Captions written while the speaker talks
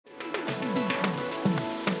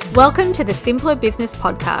Welcome to the Simpler Business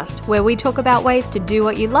Podcast, where we talk about ways to do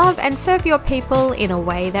what you love and serve your people in a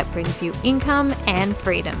way that brings you income and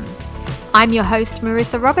freedom. I'm your host,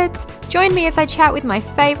 Marissa Roberts. Join me as I chat with my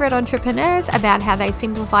favourite entrepreneurs about how they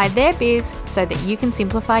simplify their biz so that you can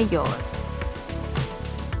simplify yours.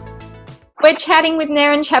 We're chatting with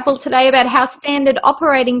Nerin Chappell today about how standard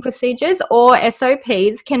operating procedures, or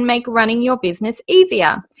SOPs, can make running your business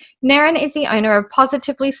easier. Nerin is the owner of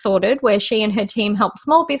Positively Sorted, where she and her team help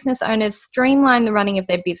small business owners streamline the running of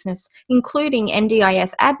their business, including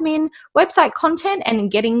NDIS admin, website content, and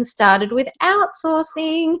getting started with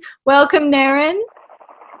outsourcing. Welcome, Nerin.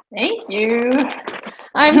 Thank you.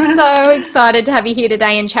 I'm so excited to have you here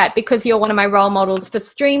today and chat because you're one of my role models for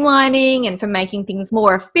streamlining and for making things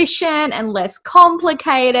more efficient and less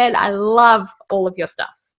complicated. I love all of your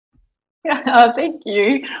stuff. Yeah, thank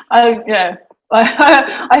you. I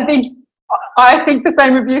think the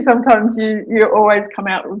same of you. Sometimes you always come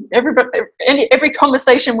out with every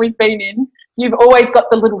conversation we've been in. You've always got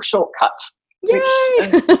the little shortcut. Yay!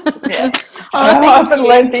 I often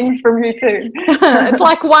learn things from you too. It's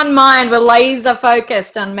like one mind. We're laser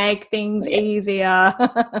focused on make things easier.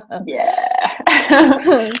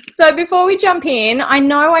 Yeah. So before we jump in, I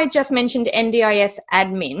know I just mentioned NDIS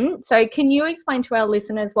admin. So can you explain to our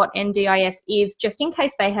listeners what NDIS is, just in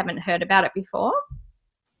case they haven't heard about it before?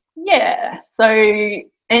 Yeah. So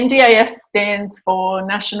NDIS stands for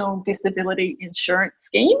National Disability Insurance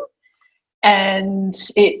Scheme. And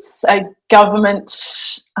it's a government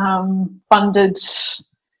funded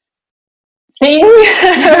thing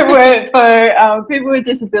for people with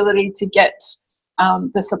disability to get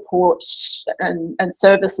the support and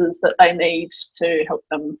services that they need to help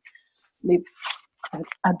them live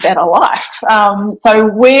a better life. So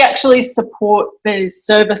we actually support the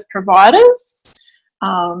service providers.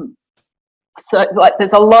 So like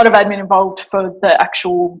there's a lot of admin involved for the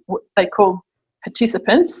actual, what they call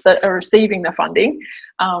participants that are receiving the funding,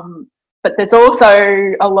 but there's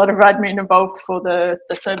also a lot of admin involved for the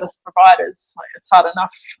service providers. Like it's hard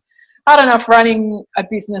enough running a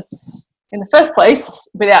business in the first place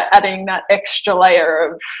without adding that extra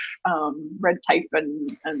layer of red tape and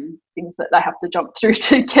things that they have to jump through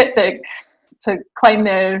to get to claim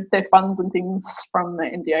their funds and things from the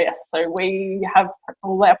NDIS. So we have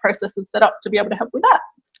all our processes set up to be able to help with that.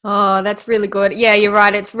 Oh, that's really good. Yeah, you're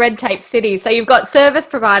right. It's red tape city. So you've got service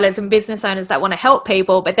providers and business owners that want to help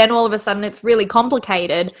people, but then all of a sudden it's really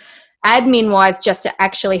complicated admin-wise just to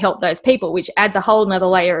actually help those people, which adds a whole nother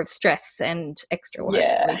layer of stress and extra work,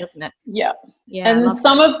 really, doesn't it? Yeah. Yeah. And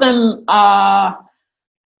some of them are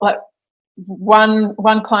like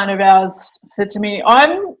one client of ours said to me,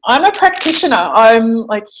 I'm a practitioner. I'm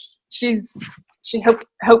like she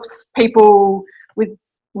helps people with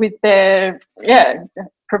their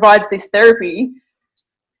provides this therapy.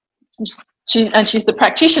 She's the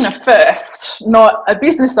practitioner first, not a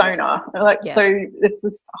business owner. So it's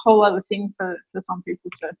this whole other thing for some people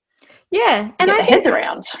to get their heads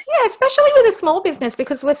around. Yeah, especially with a small business,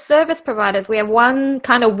 because we're service providers. We have one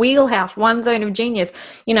kind of wheelhouse, one zone of genius.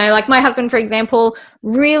 You know, like my husband, for example,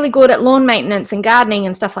 really good at lawn maintenance and gardening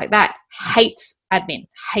and stuff like that, hates admin,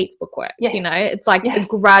 hates bookwork. Yes. You know, it's like a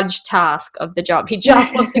grudge task of the job. He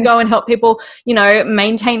just wants to go and help people, you know,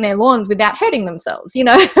 maintain their lawns without hurting themselves, you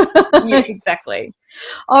know. Yes. Exactly.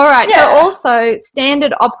 All right. So also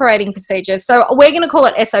standard operating procedures. So we're going to call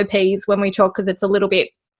it SOPs when we talk, because it's a little bit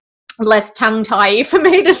less tongue-tie for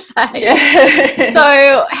me to say. Yeah.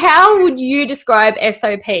 So how would you describe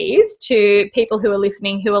SOPs to people who are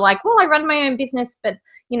listening who are like, well, I run my own business, but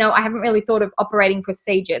you know, I haven't really thought of operating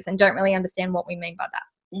procedures and don't really understand what we mean by that.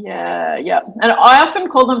 Yeah. And I often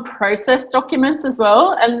call them process documents as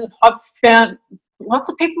well. And I've found lots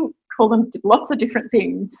of people call them lots of different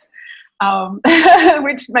things,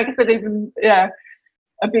 which makes it even, a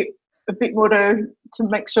bit more to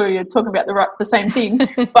make sure you're talking about the same thing.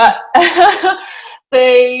 But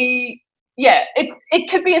it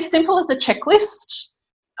could be as simple as a checklist,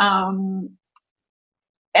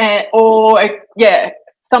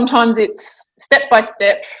 sometimes it's step by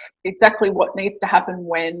step, exactly what needs to happen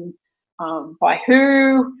when, by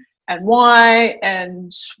who and why,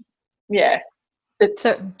 and it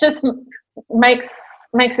just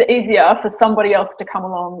makes it easier for somebody else to come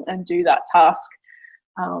along and do that task.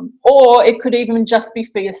 Or it could even just be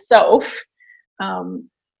for yourself.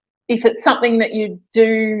 If it's something that you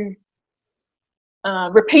do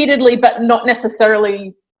repeatedly, but not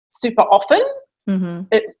necessarily super often,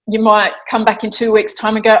 you might come back in 2 weeks'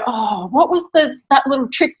 time and go, oh, what was that little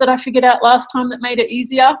trick that I figured out last time that made it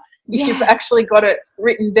easier? If you've actually got it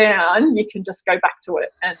written down, you can just go back to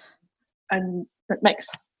it, and it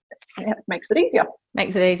yeah, makes it easier.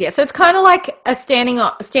 Makes it easier. So it's kind of like a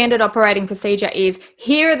standard operating procedure is,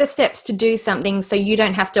 here are the steps to do something, so you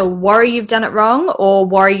don't have to worry you've done it wrong or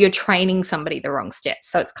worry you're training somebody the wrong steps.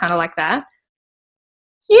 So it's kind of like that.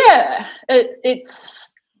 Yeah,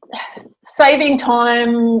 it's saving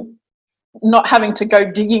time, not having to go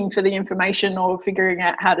digging for the information or figuring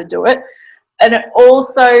out how to do it. And it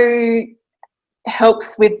also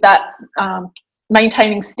helps with that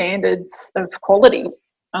maintaining standards of quality.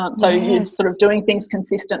 So you're sort of doing things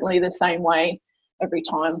consistently the same way every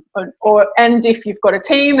time. And if you've got a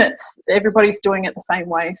team, everybody's doing it the same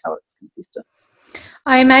way, so it's consistent.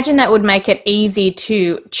 I imagine that would make it easy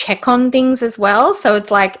to check on things as well. So it's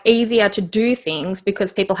like easier to do things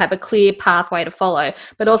because people have a clear pathway to follow,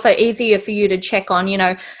 but also easier for you to check on, you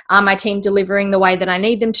know, are my team delivering the way that I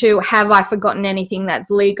need them to? Have I forgotten anything that's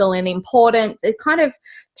legal and important? It kind of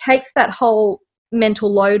takes that whole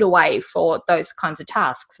mental load away for those kinds of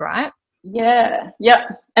tasks, right? Yeah.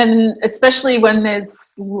 And especially when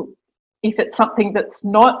if it's something that's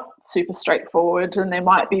not super straightforward and there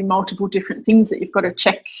might be multiple different things that you've got to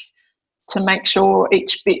check to make sure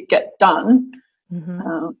each bit gets done.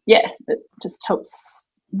 It just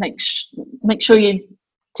helps make sure you're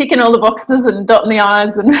ticking all the boxes and dotting the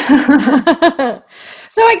I's. And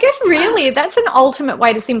So I guess really that's an ultimate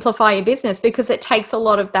way to simplify your business, because it takes a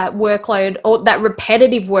lot of that workload or that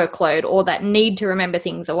repetitive workload or that need to remember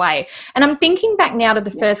things away. And I'm thinking back now to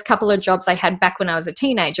the first couple of jobs I had back when I was a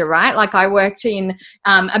teenager, right? Like I worked in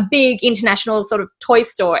a big international sort of toy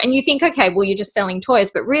store, and you think, okay, well, you're just selling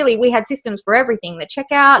toys, but really we had systems for everything, the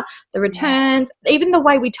checkout, the returns, even the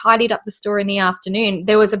way we tidied up the store in the afternoon.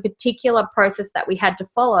 There was a particular process that we had to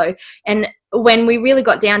follow. And when we really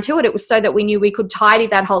got down to it, it was so that we knew we could tidy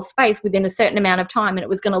that whole space within a certain amount of time, and it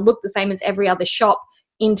was going to look the same as every other shop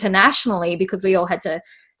internationally, because we all had to,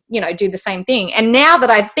 you know, do the same thing. And now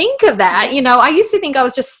that I think of that, you know, I used to think I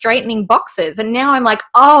was just straightening boxes, and now I'm like,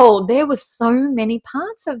 oh, there was so many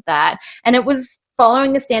parts of that, and it was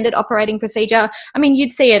following a standard operating procedure. I mean,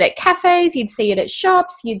 you'd see it at cafes, you'd see it at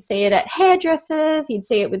shops, you'd see it at hairdressers, you'd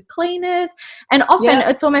see it with cleaners, and often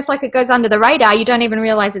it's almost like it goes under the radar. You don't even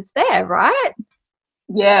realize it's there, right?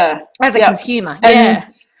 Yeah. As a consumer. Yeah.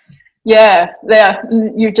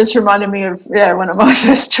 You just reminded me of one of my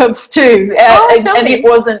first jobs too. And it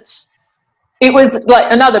was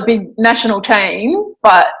like another big national chain,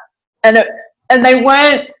 and they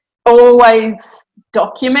weren't always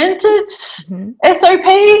documented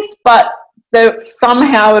SOPs, but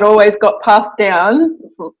somehow it always got passed down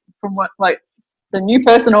from what, like, the new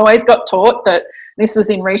person always got taught that this was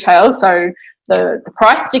in retail, so the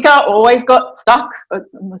price sticker always got stuck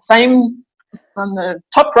on the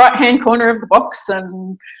top right hand corner of the box,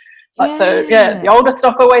 and like the older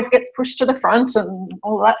stock always gets pushed to the front and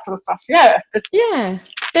all that sort of stuff.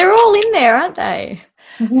 They're all in there, aren't they?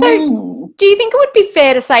 So do you think it would be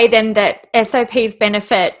fair to say then that SOPs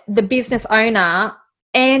benefit the business owner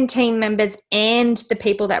and team members and the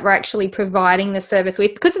people that we're actually providing the service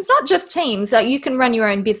with? Because it's not just teams. Like, you can run your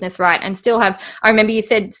own business, right, and still have, I remember you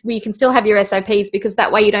said you can still have your SOPs, because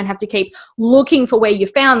that way you don't have to keep looking for where you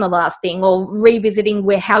found the last thing or revisiting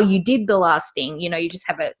how you did the last thing. You know, you just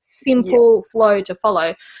have a simple flow to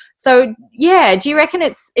follow. So, do you reckon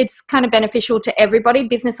it's kind of beneficial to everybody,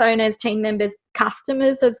 business owners, team members,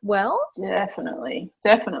 customers as well? Definitely.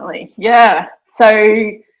 Yeah. So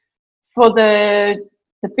for the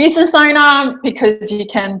business owner, because you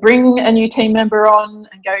can bring a new team member on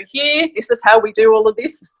and go, here, this is how we do all of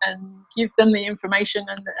this, and give them the information,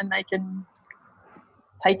 and they can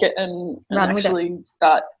take it and actually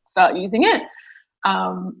start using it.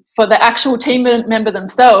 For the actual team member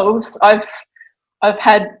themselves, I've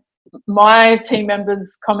had my team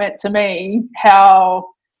members comment to me how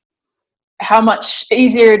much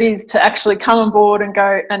easier it is to actually come on board and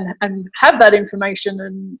go and have that information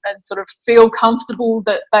and sort of feel comfortable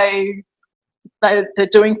that they're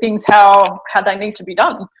doing things how they need to be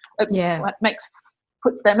done. It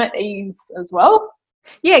puts them at ease as well.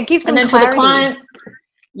 Yeah, it gives them clarity. For the client,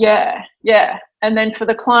 and then for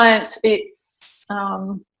the client, it's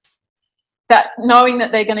that knowing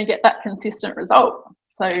that they're going to get that consistent result.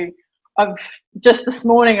 So this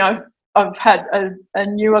morning I've had a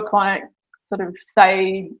newer client sort of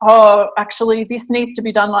say, oh, actually this needs to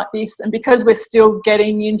be done like this, and because we're still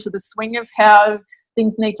getting into the swing of how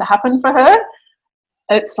things need to happen for her,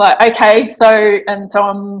 it's like, okay, so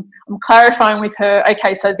I'm clarifying with her,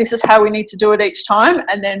 okay, so this is how we need to do it each time,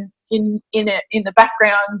 and then in the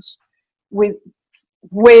background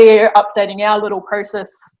we're updating our little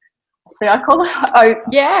process. See, I call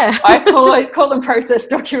them process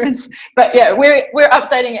documents, but we're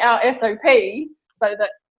updating our SOP so that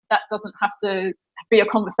that doesn't have to be a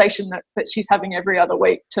conversation that she's having every other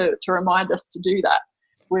week to remind us to do that.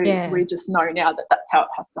 We just know now that that's how it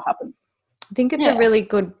has to happen. I think it's a really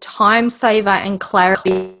good time saver and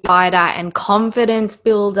clarity provider and confidence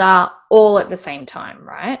builder all at the same time,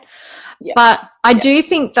 right? Yeah. But I do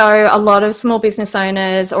think, though, a lot of small business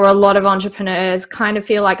owners or a lot of entrepreneurs kind of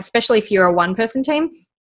feel like, especially if you're a one-person team,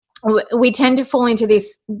 we tend to fall into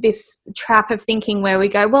this trap of thinking where we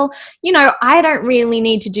go, well, you know, I don't really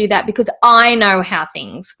need to do that because I know how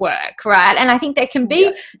things work, right? And I think there can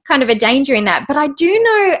be kind of a danger in that. But I do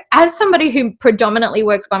know, as somebody who predominantly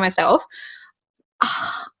works by myself,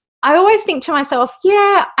 I always think to myself,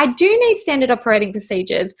 yeah, I do need standard operating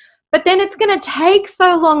procedures, but then it's going to take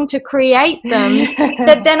so long to create them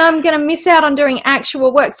that then I'm going to miss out on doing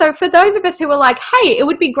actual work. So for those of us who are like, hey, it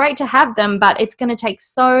would be great to have them, but it's going to take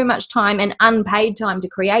so much time and unpaid time to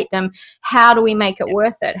create them, how do we make it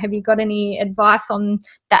worth it? Have you got any advice on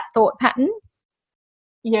that thought pattern?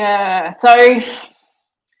 Yeah, so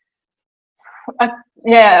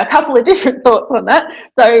a couple of different thoughts on that.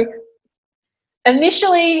 So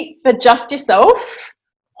initially, for just yourself,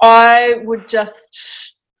 I would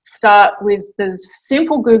just start with the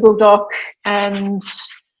simple Google Doc and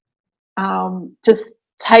just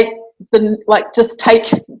take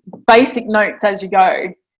basic notes as you go,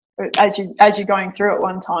 as you're going through it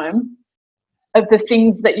one time, of the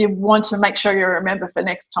things that you want to make sure you remember for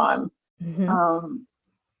next time. Or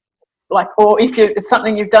if it's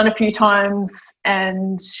something you've done a few times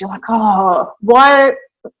and you're like, oh,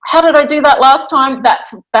 how did I do that last time?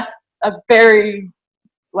 That's a very,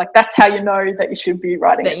 that's how you know that you should be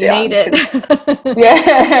writing it down. That you need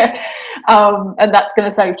it. And that's going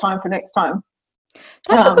to save time for next time.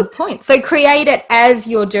 That's a good point. So create it as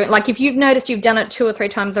you're doing, like if you've noticed you've done it 2 or 3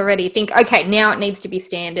 times already, think, okay, now it needs to be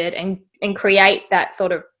standard, and create that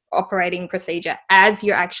sort of operating procedure as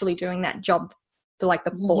you're actually doing that job for like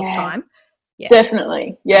the 4th time. Yeah.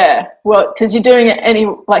 Definitely. Yeah. Well, because you're doing it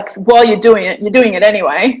while you're doing it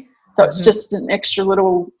anyway. So it's just an extra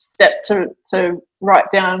little step to write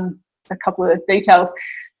down a couple of details.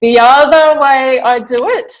 The other way I do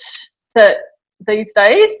it that these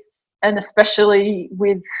days, and especially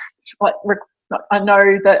with I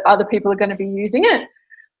know that other people are going to be using it,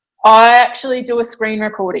 I actually do a screen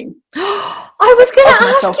recording. I was going to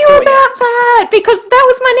ask you about that, because that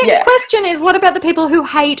was my next question, is what about the people who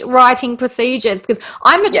hate writing procedures? Because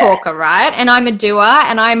I'm a talker, right? And I'm a doer,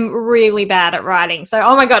 and I'm really bad at writing. So,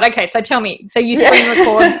 oh my God. Okay. So tell me, so you screen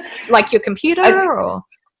record like your computer or?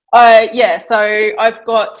 So I've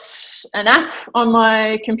got an app on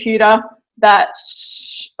my computer that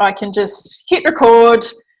I can just hit record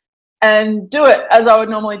and do it as I would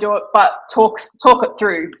normally do it, but talk it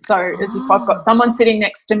through. So as if I've got someone sitting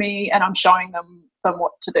next to me and I'm showing them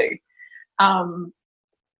what to do. And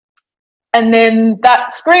then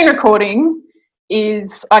that screen recording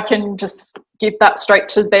is, I can just give that straight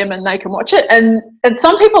to them and they can watch it. And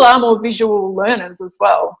some people are more visual learners as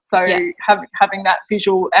well. So having that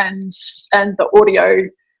visual and the audio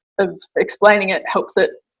of explaining it helps it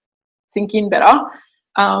sink in better.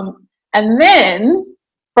 And then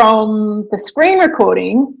from the screen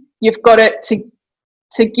recording, you've got it to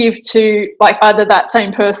give to either that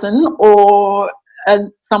same person or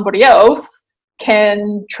somebody else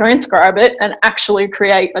can transcribe it and actually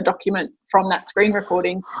create a document from that screen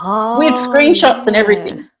recording with screenshots and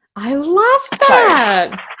everything. I love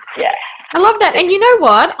that. So, I love that. And you know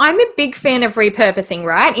what? I'm a big fan of repurposing,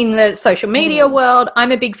 right? In the social media world,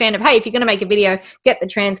 I'm a big fan of, hey, if you're going to make a video, get the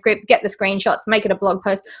transcript, get the screenshots, make it a blog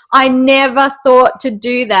post. I never thought to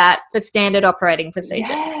do that for standard operating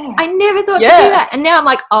procedures. I never thought to do that. And now I'm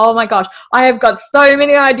like, oh my gosh, I have got so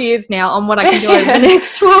many ideas now on what I can do over the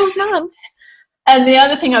next 12 months. And the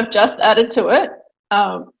other thing I've just added to it,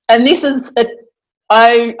 and this is,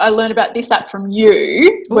 I learned about this app from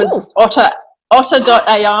you, was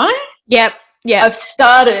otter.ai. Yep. I've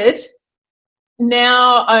started.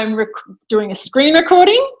 Now I'm doing a screen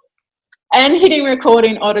recording and hitting record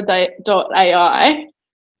in otter.ai.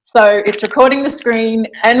 So it's recording the screen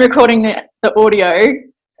and recording the audio,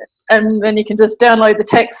 and then you can just download the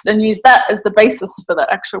text and use that as the basis for the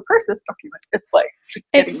actual process document.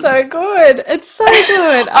 It's so good. It's so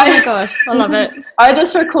good. Oh my gosh, I love it. I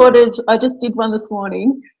just did one this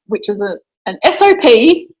morning, which is an SOP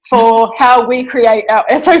for how we create our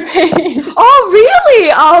SOP. Oh,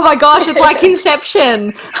 really? Oh my gosh, it's like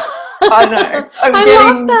Inception. I know. I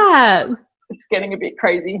love that. It's getting a bit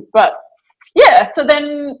crazy, but so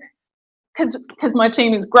then because my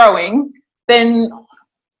team is growing, then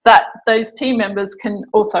those team members can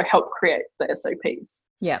also help create the SOPs.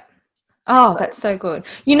 Yeah. Oh, that's so good.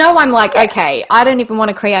 You know, I'm like, okay, I don't even want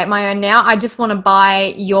to create my own now. I just want to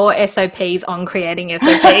buy your SOPs on creating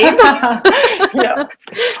SOPs. Yeah.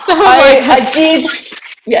 So I did,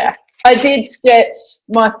 yeah, I did get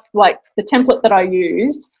my, like, the template that I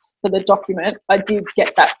use for the document, I did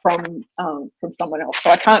get that from someone else.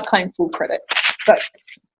 So I can't claim full credit.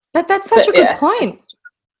 But that's such a good point.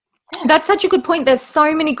 That's such a good point. There's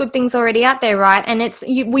so many good things already out there, right? And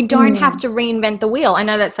we don't have to reinvent the wheel. I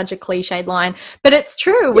know that's such a cliched line, but it's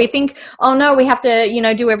true. Yeah. We think, oh no, we have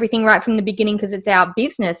to, do everything right from the beginning because it's our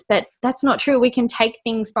business. But that's not true. We can take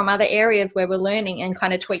things from other areas where we're learning and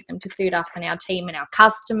kind of tweak them to suit us and our team and our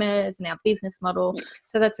customers and our business model.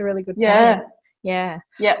 So that's a really good point. Yeah.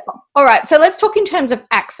 All right. So let's talk in terms of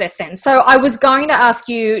access then. So I was going to ask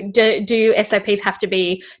you, do SOPs have to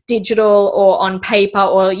be digital or on paper,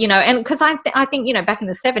 or, and because I think, back in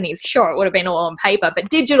the 70s, sure, it would have been all on paper, but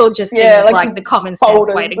digital just seems like the common sense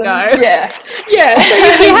way to go. Yeah. So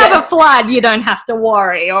if you have a flood, you don't have to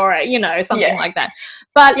worry, or, something like that.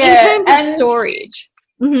 But in terms of storage.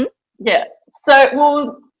 Mm-hmm. Yeah.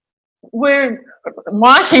 So,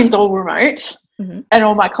 my team's all remote. Mm-hmm. And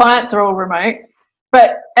all my clients are all remote.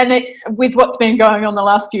 With what's been going on the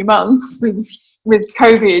last few months with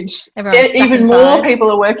COVID, even more people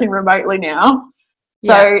are working remotely now.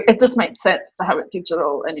 So it just makes sense to have it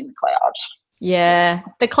digital and in the cloud. Yeah,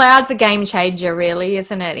 the cloud's a game changer, really,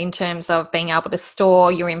 isn't it, in terms of being able to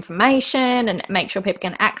store your information and make sure people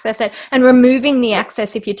can access it, and removing the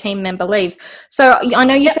access if your team member leaves. So I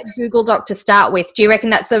know you said Google Doc to start with. Do you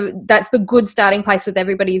reckon that's the good starting place with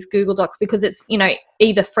everybody's Google Docs, because it's,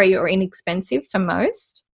 either free or inexpensive for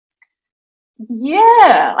most?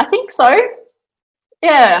 Yeah, I think so.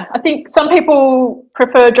 Yeah, I think some people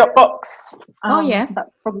prefer Dropbox.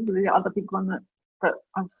 That's probably the other big one that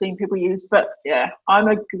I've seen people use. But yeah, I'm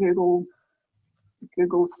a Google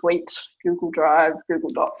Suite, Google Drive,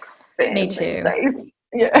 Google Docs fan. Me too. These days.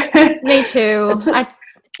 Yeah. Me too.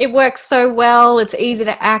 It works so well. It's easy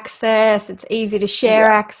to access. It's easy to share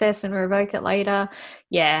access and revoke it later.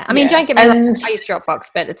 Yeah. I mean, don't get me wrong, I use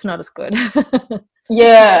Dropbox, but it's not as good.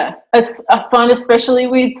 Yeah. I find, especially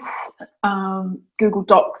with Google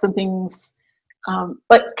Docs and things,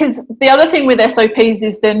 because the other thing with SOPs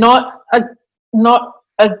is they're not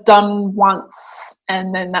a done once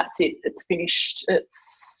and then that's it. It's finished.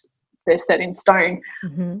 They're set in stone.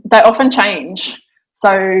 Mm-hmm. They often change.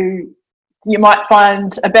 So you might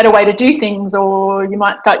find a better way to do things, or you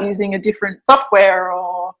might start using a different software,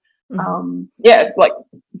 or like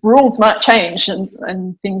rules might change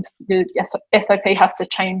and things. The SOP has to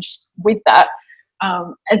change with that.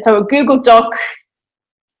 And so a Google Doc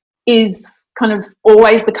is kind of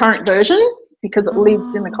always the current version because it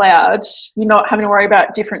lives in the cloud. You're not having to worry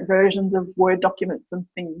about different versions of Word documents and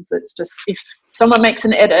things. It's just, if someone makes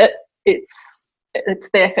an edit, it's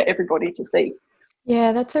there for everybody to see.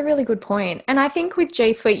 Yeah, that's a really good point. And I think with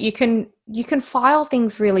G Suite, you can file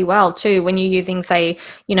things really well too when you're using, say,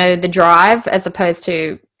 the Drive as opposed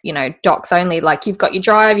to, Docs only. Like, you've got your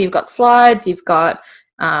Drive, you've got slides, you've got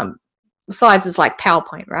slides is like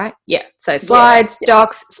PowerPoint, right? Yeah. So slides,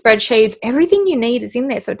 docs, spreadsheets, everything you need is in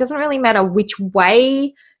there. So it doesn't really matter which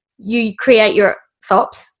way you create your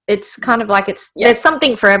SOPs. It's kind of like there's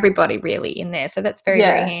something for everybody really in there. So that's very,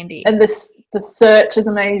 very handy. And the search is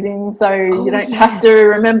amazing. So you don't have to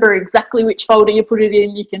remember exactly which folder you put it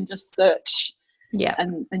in. You can just search. Yeah.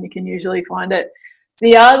 And you can usually find it.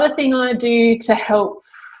 The other thing I do to help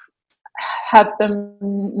have them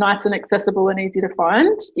nice and accessible and easy to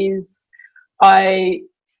find is I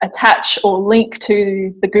attach or link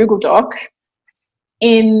to the Google Doc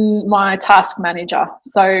in my task manager.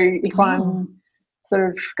 So if I'm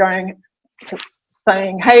sort of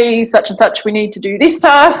saying, hey, such and such, we need to do this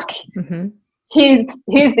task. Mm-hmm.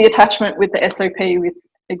 Here's the attachment with the SOP with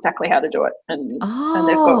exactly how to do it, and they've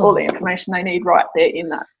got all the information they need right there in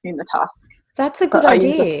the task. That's a good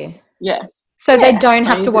idea. So they don't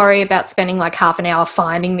have to worry about spending like half an hour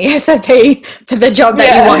finding the SOP for the job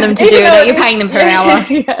that you want them to do, that you're paying them per hour.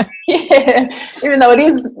 Even though it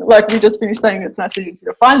is, like we just finished saying, it's nice and easy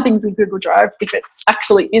to find things in Google Drive. If it's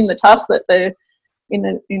actually in the task that they're in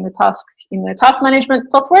the task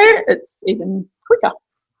management software, it's even quicker.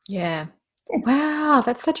 Yeah. Wow,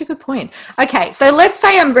 that's such a good point. Okay, so let's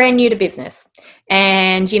say I'm brand new to business,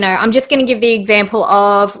 and I'm just going to give the example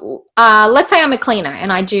of let's say I'm a cleaner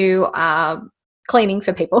and I do cleaning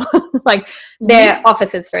for people, like their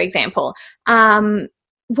offices, for example.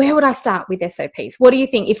 where would I start with SOPs? What do you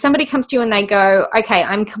think? If somebody comes to you and they go, okay,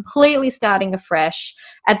 I'm completely starting afresh.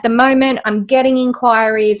 At the moment, I'm getting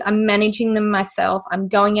inquiries, I'm managing them myself, I'm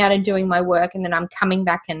going out and doing my work, and then I'm coming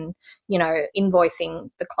back and, invoicing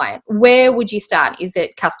the client. Where would you start? Is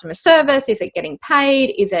it customer service? Is it getting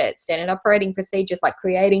paid? Is it standard operating procedures, like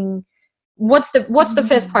creating? What's the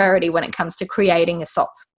first priority when it comes to creating a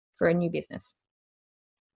SOP for a new business?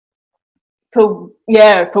 For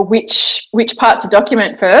which part to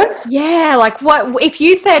document first? Yeah, like what if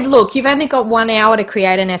you said, look, you've only got 1 hour to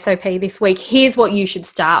create an SOP this week, here's what you should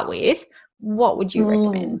start with. What would you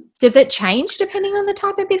recommend? Does it change depending on the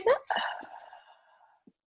type of business?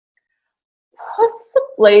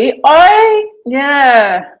 Possibly.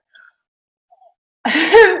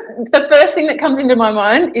 The first thing that comes into my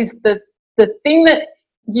mind is the thing that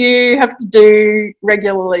you have to do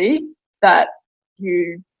regularly that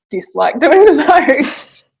you dislike doing the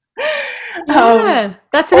most.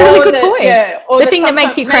 That's a really good point. Or the thing that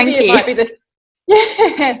makes you cranky. It might be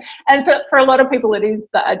and for a lot of people it is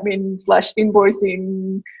the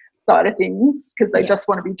admin/invoicing side of things, because they just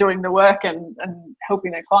want to be doing the work and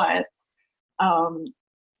helping their clients.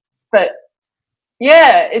 But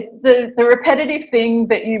the repetitive thing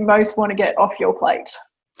that you most want to get off your plate.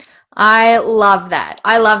 I love that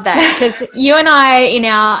because you and I in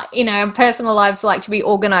our personal lives like to be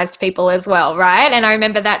organized people as well, right? And I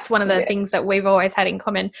remember that's one of the things that we've always had in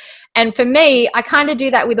common. And for me, I kind of do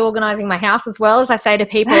that with organizing my house as well. As I say to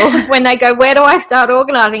people when they go, where do I start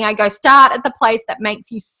organizing? I go, start at the place that makes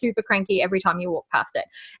you super cranky every time you walk past it.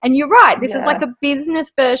 And you're right, this is like a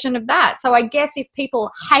business version of that. So I guess if people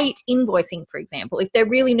hate invoicing, for example, if they're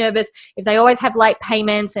really nervous, if they always have late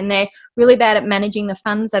payments and they're really bad at managing the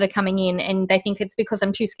funds that are coming in and they think it's because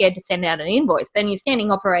I'm too scared to send out an invoice, then your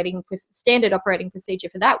standard operating procedure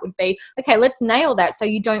for that would be, okay, let's nail that so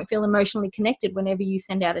you don't feel emotionally connected whenever you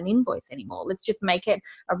send out an invoice anymore. Let's just make it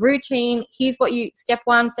a routine. Here's what step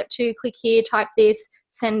 1, step 2, click here, type this,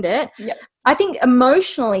 send it. I think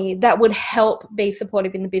emotionally that would help be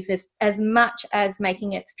supportive in the business as much as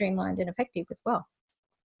making it streamlined and effective as well.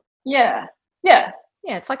 Yeah,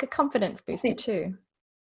 it's like a confidence booster too.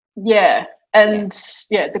 And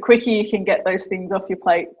the quicker you can get those things off your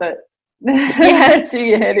plate that do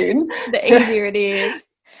your head in, the easier it is.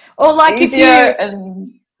 Or like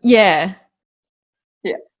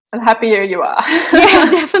the happier you are. Yeah,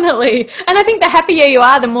 definitely. And I think the happier you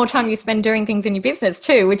are, the more time you spend doing things in your business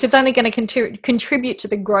too, which is only going to contribute to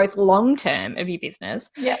the growth long term of your business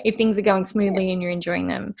if things are going smoothly and you're enjoying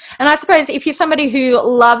them. And I suppose if you're somebody who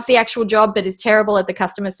loves the actual job but is terrible at the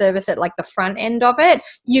customer service at like the front end of it,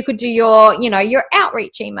 you could do your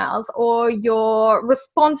outreach emails or your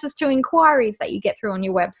responses to inquiries that you get through on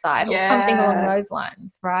your website or something along those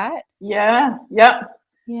lines, right?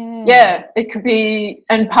 It could be,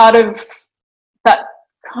 and part of that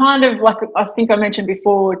kind of like I think I mentioned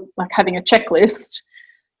before, like having a checklist,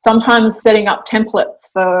 sometimes setting up templates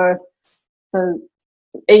for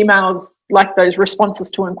emails, like those responses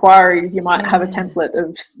to inquiries. You might have a template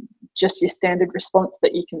of just your standard response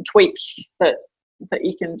that you can tweak, that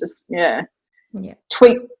you can just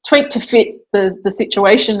tweak to fit the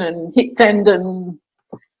situation and hit send and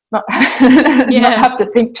not have to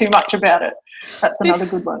think too much about it. That's another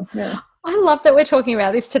good one. I love that we're talking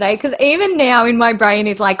about this today, because even now in my brain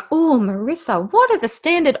is like, oh, Marissa, what are the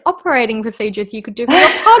standard operating procedures you could do for your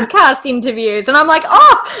podcast interviews? And I'm like,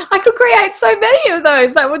 oh, I could create so many of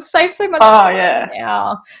those. That would save so much time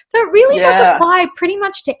now. So it really does apply pretty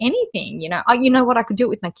much to anything, you know what, I could do it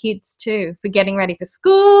with my kids too, for getting ready for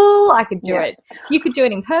school. I could do it. You could do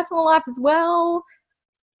it in personal life as well.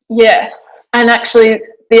 Yes. And actually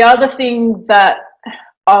the other thing that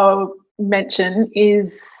I'll mention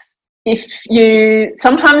is, if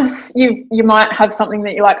sometimes you might have something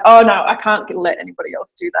that you're like, oh no, I can't let anybody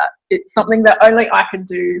else do that. It's something that only I can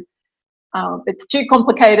do. It's too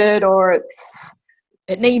complicated, or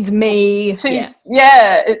it needs me.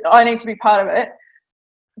 I need to be part of it.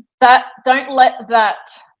 Don't let that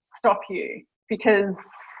stop you, because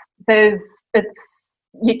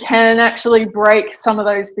you can actually break some of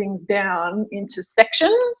those things down into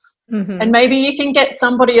sections, and maybe you can get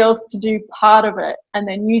somebody else to do part of it, and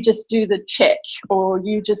then you just do the check, or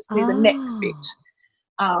you just do the next bit.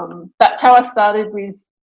 That's how I started with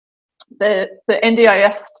the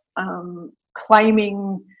NDIS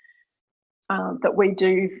claiming that we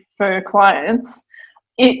do for clients.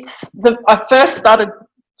 I first started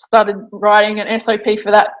writing an SOP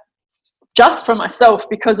for that just for myself,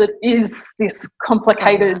 because it is this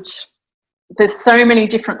complicated, there's so many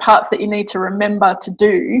different parts that you need to remember to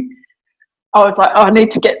do. I was like, I need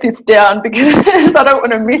to get this down because I don't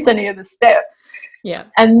want to miss any of the steps. Yeah.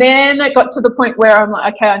 And then it got to the point where I'm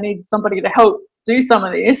like, okay, I need somebody to help do some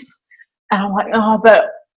of this. And I'm like, oh,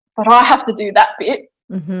 but I have to do that bit.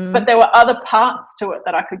 Mm-hmm. But there were other parts to it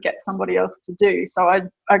that I could get somebody else to do. So I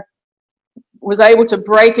was able to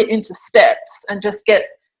break it into steps and just get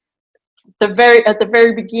at the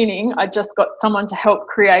very beginning, I just got someone to help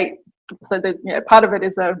create. So that part of it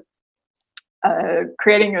is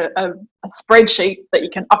creating a spreadsheet that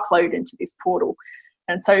you can upload into this portal.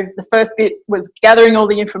 And so the first bit was gathering all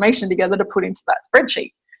the information together to put into that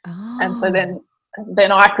spreadsheet. Oh. And so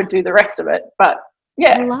then I could do the rest of it. But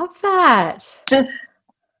yeah, I love that. Just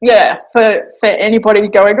for anybody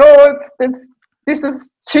going, oh, this is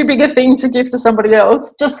too big a thing to give to somebody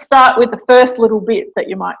else, just start with the first little bit that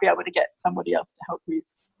you might be able to get somebody else to help with.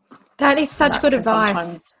 That is such good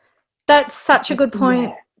advice. That's such a good point.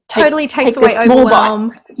 Yeah. Totally takes take away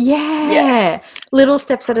overwhelm. Yeah. Little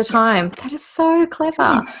steps at a time. That is so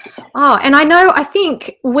clever. Oh, and I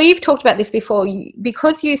think we've talked about this before.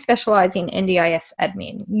 Because you specialize in NDIS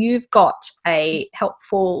admin, you've got a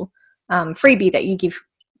helpful freebie that you give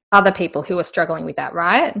other people who are struggling with that,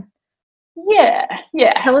 right? Yeah.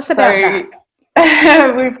 Tell us about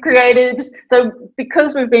that. We've created,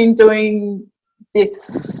 because we've been doing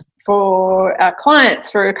this for our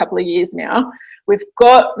clients for a couple of years now, we've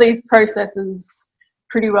got these processes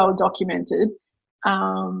pretty well documented.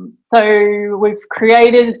 So we've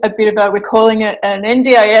created a bit of we're calling it an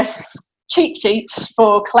NDIS cheat sheet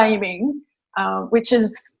for claiming, which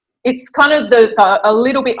is, it's kind of a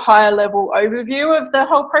little bit higher level overview of the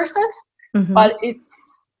whole process, mm-hmm. but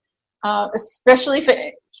it's especially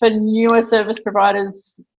for newer service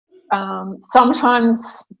providers,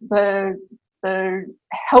 sometimes the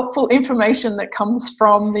helpful information that comes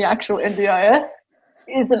from the actual NDIS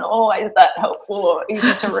isn't always that helpful or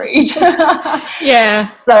easy to read.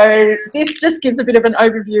 Yeah. So this just gives a bit of an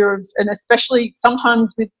overview of, and especially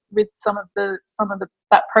sometimes with some of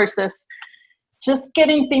that process, just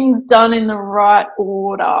getting things done in the right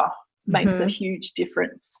order mm-hmm. makes a huge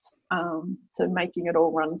difference to making it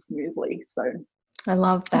all run smoothly. So I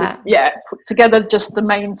love that. Put together just the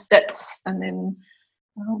main steps, and then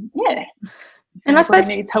and I suppose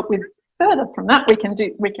needs help with further from that, we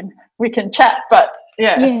can chat, but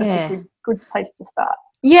that's a good place to start.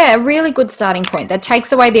 Yeah, a really good starting point that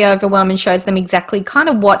takes away the overwhelm and shows them exactly kind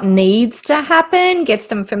of what needs to happen, gets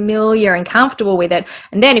them familiar and comfortable with it.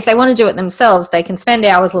 And then if they want to do it themselves, they can spend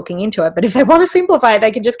hours looking into it. But if they want to simplify it,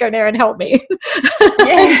 they can just go there and help me.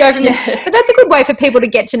 And go from there. But that's a good way for people to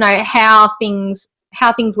get to know how things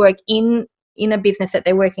work in a business that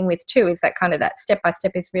they're working with too, is that kind of that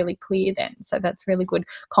step-by-step is really clear then. So that's really good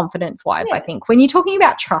confidence-wise, I think. When you're talking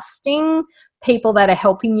about trusting people that are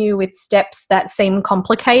helping you with steps that seem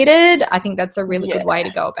complicated, I think that's a really good way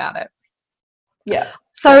to go about it. Yeah.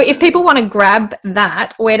 So if people want to grab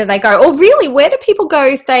that, where do they go? Or really, where do people go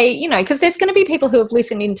if they, because there's going to be people who have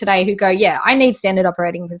listened in today who go, I need standard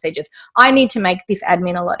operating procedures. I need to make this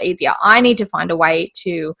admin a lot easier. I need to find a way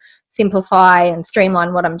to simplify and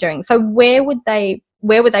streamline what I'm doing. So where would they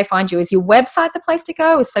find you? Is your website the place to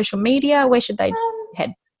go? Is social media? Where should they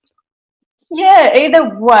head? Yeah,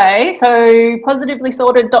 either way. So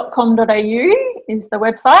positivelysorted.com.au is the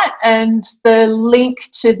website, and the link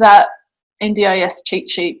to that NDIS cheat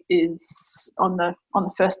sheet is on the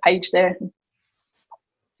first page there. I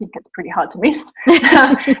think it's pretty hard to miss.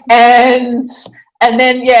 and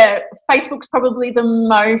then Facebook's probably the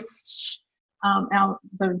most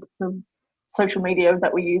the social media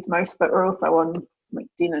that we use most, but we're also on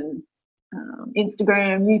LinkedIn and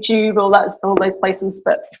Instagram, YouTube, all those places,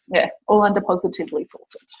 but all under Positively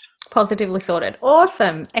Sorted. Positively Sorted.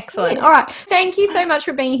 Awesome. Excellent. All right. Thank you so much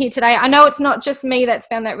for being here today. I know it's not just me that's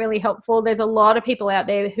found that really helpful. There's a lot of people out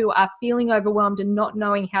there who are feeling overwhelmed and not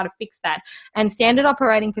knowing how to fix that. And standard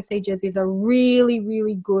operating procedures is a really,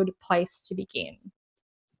 really good place to begin.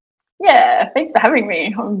 Yeah. Thanks for having me.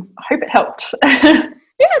 I hope it helped.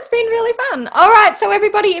 Yeah, it's been really fun. All right, so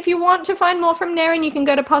everybody, if you want to find more from Nerin, you can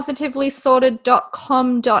go to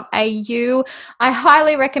positivelysorted.com.au. I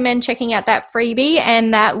highly recommend checking out that freebie,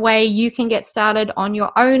 and that way you can get started on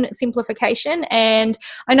your own simplification. And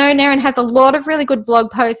I know Nerin has a lot of really good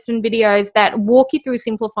blog posts and videos that walk you through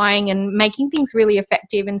simplifying and making things really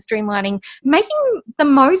effective and streamlining. Making the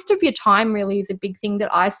most of your time really is a big thing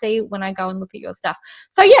that I see when I go and look at your stuff.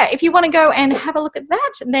 So if you want to go and have a look at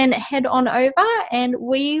that, then head on over, and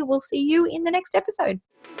we will see you in the next episode.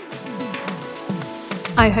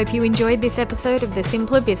 I hope you enjoyed this episode of the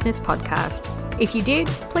Simpler Business Podcast. If you did,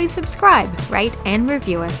 please subscribe, rate and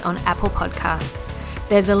review us on Apple Podcasts.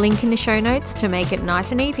 There's a link in the show notes to make it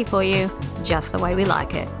nice and easy for you, just the way we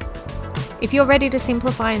like it. If you're ready to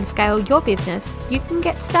simplify and scale your business, you can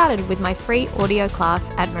get started with my free audio class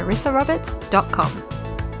at marissaroberts.com.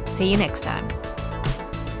 See you next time.